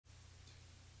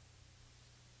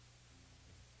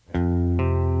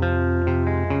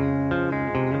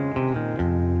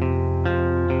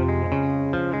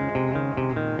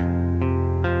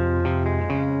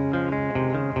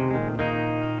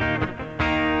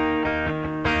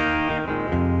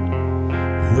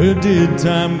Where did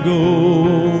time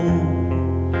go?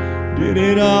 Did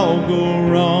it all go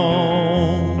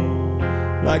wrong?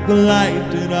 Like the light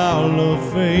did our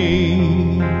love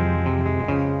fade?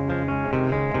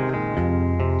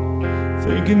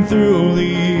 Thinking through the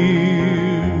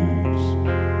years,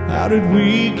 how did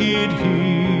we get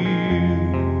here?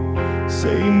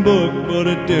 Same book but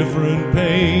a different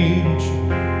page.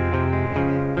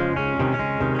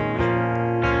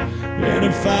 And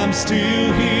if I'm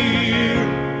still here,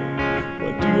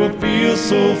 why do I feel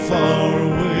so far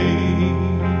away?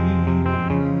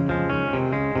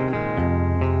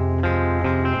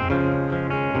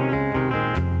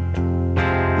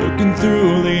 Looking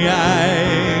through the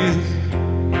eyes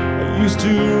I used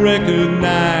to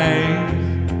recognize,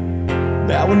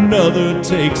 now another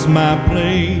takes my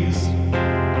place.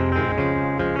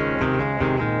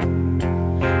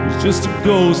 It's just a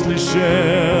ghostly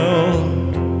shell,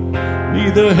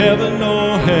 neither heaven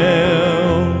nor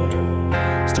hell,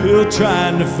 still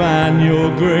trying to find your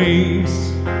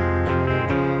grace.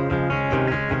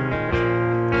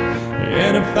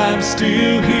 And if I'm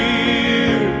still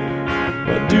here,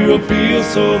 why do I feel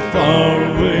so far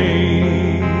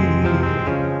away?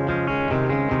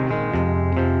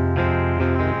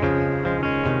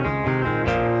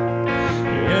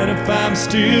 And if I'm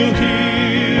still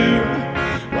here,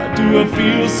 why do I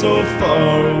feel so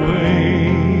far away?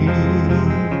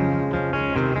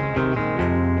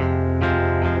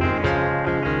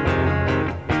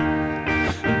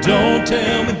 Don't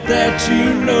tell me that you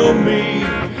know me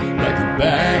like the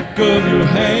back of your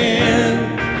hand.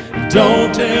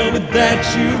 Don't tell me that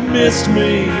you've missed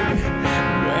me,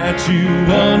 that you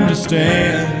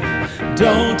understand.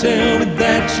 Don't tell me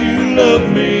that you love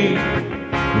me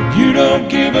when you don't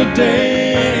give a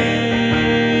damn.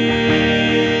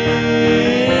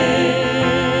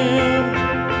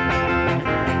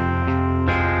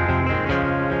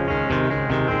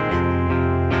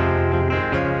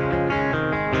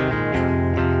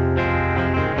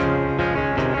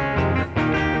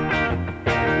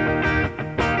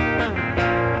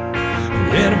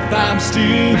 And if I'm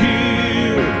still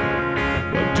here,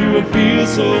 why do I feel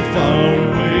so far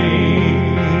away?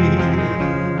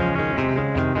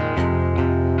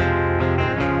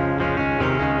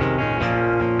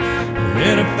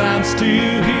 And if I'm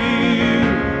still here,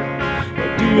 why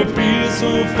do I feel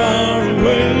so far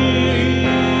away?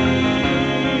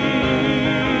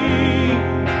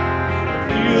 I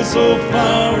feel so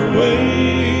far away.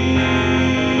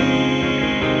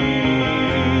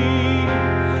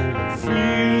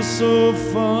 So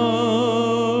far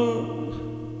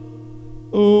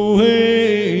away.